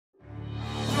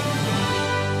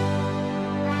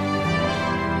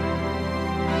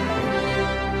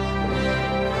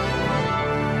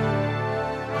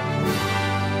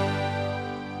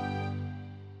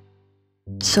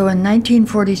So in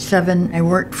 1947, I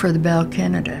worked for the Bell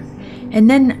Canada. And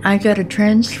then I got a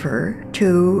transfer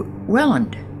to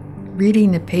Welland.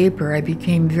 Reading the paper, I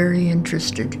became very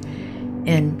interested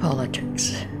in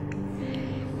politics.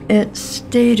 It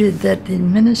stated that the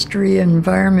Ministry of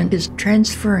Environment is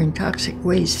transferring toxic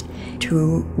waste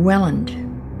to Welland.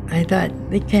 I thought,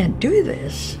 they can't do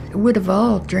this. It would have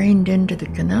all drained into the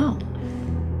canal.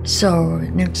 So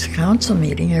next council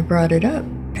meeting, I brought it up.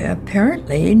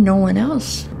 Apparently, no one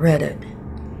else read it.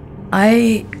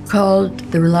 I called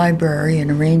the library and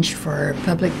arranged for a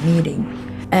public meeting,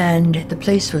 and the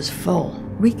place was full.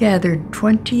 We gathered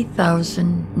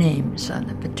 20,000 names on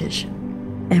the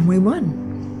petition, and we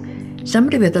won.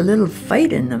 Somebody with a little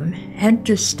fight in them had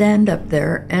to stand up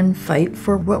there and fight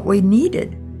for what we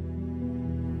needed.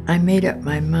 I made up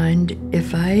my mind,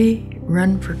 if I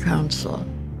run for council,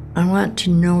 I want to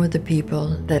know the people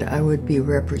that I would be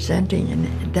representing. And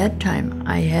at that time,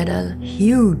 I had a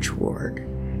huge ward.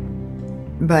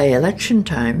 By election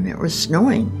time, it was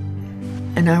snowing,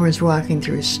 and I was walking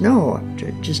through snow up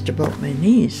to just about my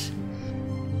knees.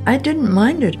 I didn't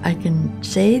mind it. I can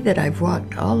say that I've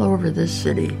walked all over this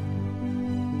city.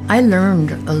 I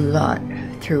learned a lot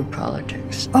through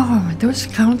politics. Oh, those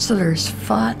councillors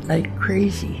fought like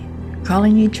crazy,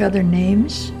 calling each other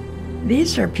names.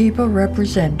 These are people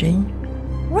representing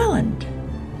Welland.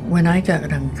 When I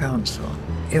got on council,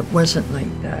 it wasn't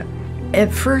like that.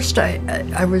 At first,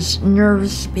 I was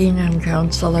nervous being on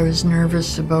council. I was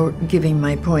nervous about giving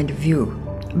my point of view.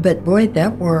 But boy,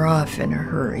 that wore off in a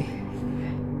hurry.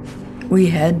 We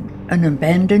had an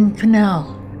abandoned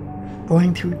canal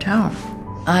going through town.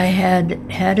 I had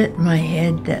it in my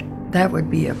head that that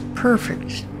would be a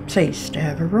perfect place to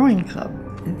have a rowing club.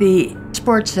 The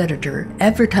sports editor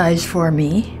advertised for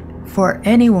me for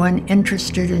anyone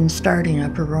interested in starting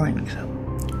up a rowing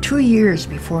club. 2 years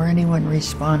before anyone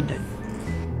responded.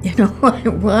 You know, I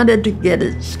wanted to get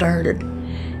it started.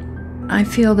 I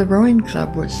feel the rowing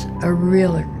club was a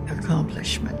real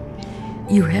accomplishment.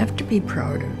 You have to be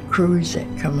proud of crews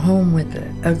that come home with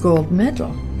a gold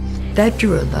medal. That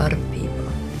drew a lot of people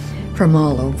from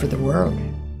all over the world.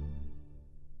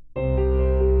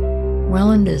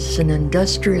 Welland is an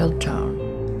industrial town,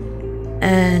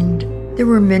 and there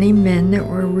were many men that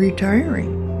were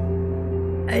retiring.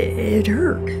 It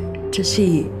hurt to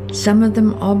see some of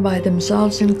them all by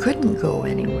themselves and couldn't go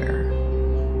anywhere.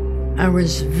 I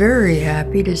was very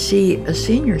happy to see a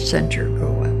senior center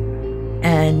go up,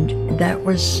 and that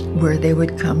was where they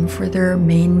would come for their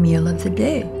main meal of the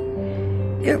day.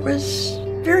 It was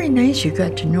very nice. You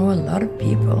got to know a lot of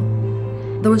people.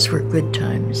 Those were good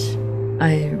times.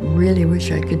 I really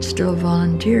wish I could still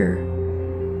volunteer.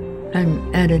 I'm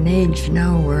at an age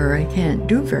now where I can't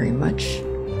do very much.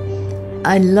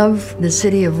 I love the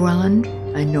city of Welland.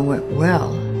 I know it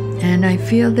well, and I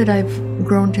feel that I've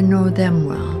grown to know them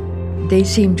well. They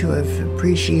seem to have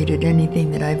appreciated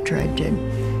anything that I've tried to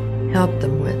help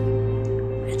them with.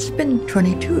 It's been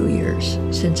 22 years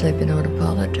since I've been out of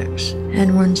politics,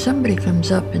 and when somebody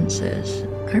comes up and says,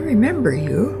 "I remember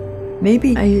you,"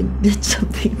 maybe I did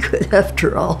something good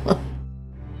after all.